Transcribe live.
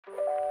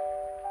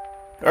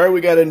All right,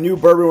 we got a new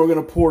bourbon we're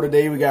gonna pour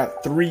today. We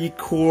got 3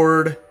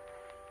 Chord,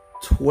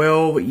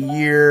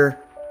 12-year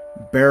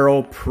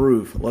barrel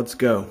proof. Let's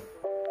go.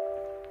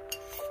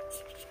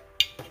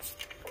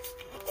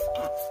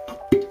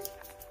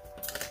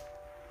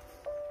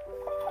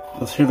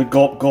 Let's hear the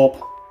gulp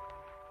gulp.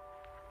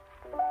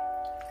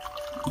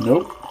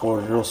 Nope,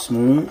 pours real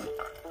smooth.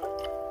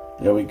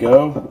 There we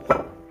go.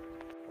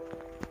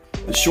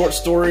 The short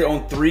story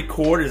on 3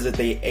 Chord is that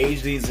they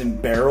age these in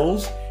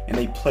barrels and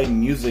they play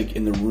music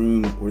in the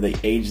room where they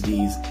age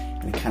these,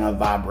 and it kind of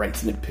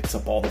vibrates and it picks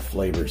up all the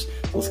flavors.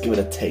 So let's give it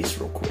a taste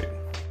real quick.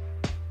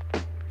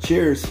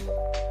 Cheers.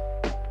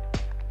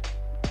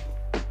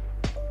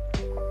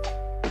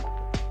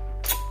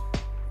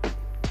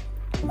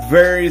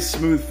 Very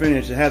smooth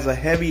finish. It has a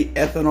heavy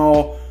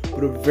ethanol,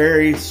 but a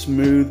very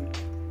smooth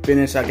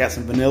finish. I got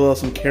some vanilla,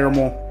 some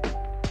caramel.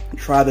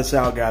 Try this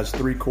out, guys.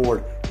 3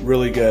 Chord,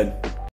 really good.